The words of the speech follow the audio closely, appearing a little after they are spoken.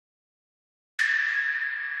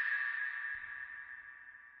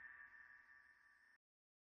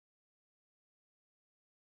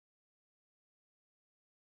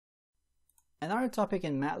Another topic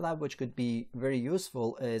in Matlab which could be very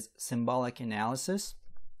useful is symbolic analysis.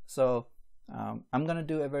 So I'm going to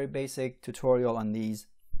do a very basic tutorial on these.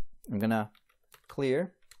 I'm going to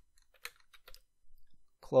clear,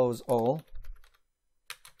 close all,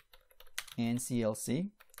 and CLC,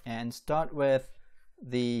 and start with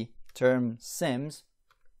the term sims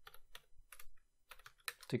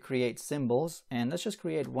to create symbols. And let's just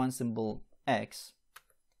create one symbol x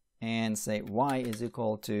and say y is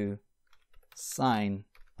equal to sine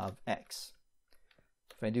of x.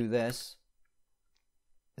 If I do this,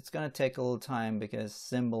 it's going to take a little time because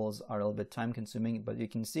symbols are a little bit time consuming, but you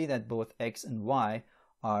can see that both x and y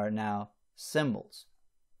are now symbols.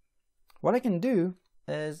 What I can do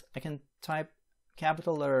is I can type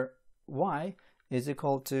capital letter Y is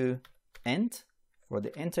equal to int for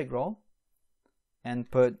the integral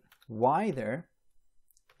and put y there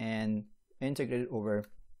and integrate it over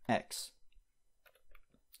x.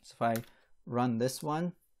 So if I run this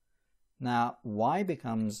one, now y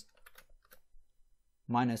becomes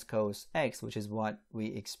minus cos x, which is what we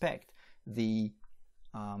expect. The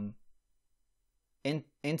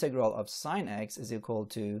integral of sine x is equal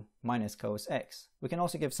to minus cos x. We can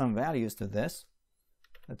also give some values to this.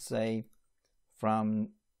 Let's say from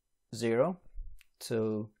 0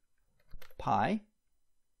 to pi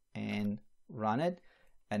and run it.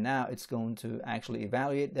 And now it's going to actually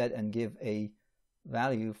evaluate that and give a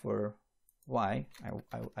value for y.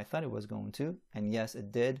 I thought it was going to, and yes,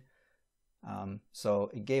 it did.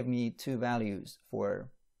 So it gave me two values for,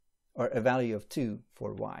 or a value of 2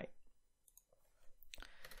 for y.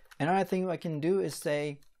 Another thing I can do is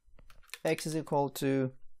say x is equal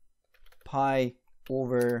to pi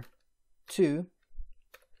over 2,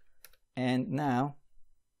 and now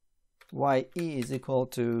y is equal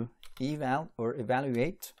to eval or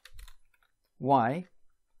evaluate y.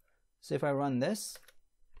 So if I run this,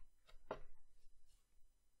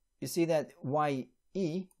 you see that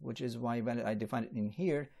ye, which is y value I defined it in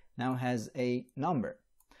here, now has a number.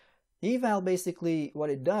 Eval, basically what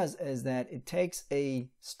it does is that it takes a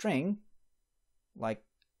string like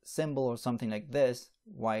symbol or something like this.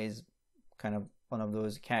 Y is kind of one of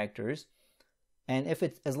those characters, and if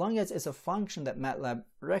it's, as long as it's a function that Matlab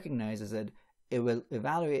recognizes it, it will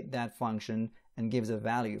evaluate that function and gives a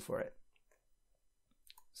value for it.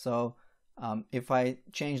 So if I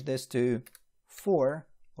change this to 4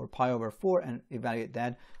 or pi over 4 and evaluate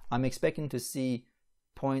that, I'm expecting to see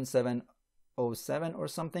 0.707 or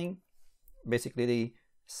something, basically the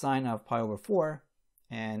sine of pi over 4,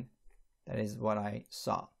 and that is what I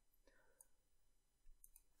saw.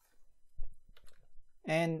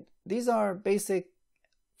 And these are basic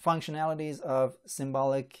functionalities of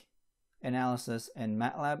symbolic analysis in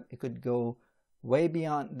Matlab. It could go way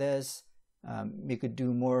beyond this. You could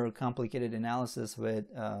do more complicated analysis with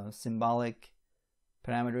symbolic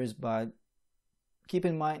parameters, but keep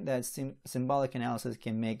in mind that symbolic analysis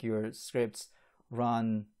can make your scripts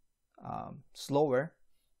run slower.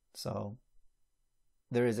 So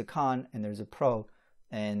there is a con and there's a pro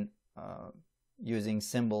in using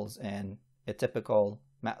symbols and a typical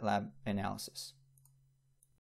Matlab analysis.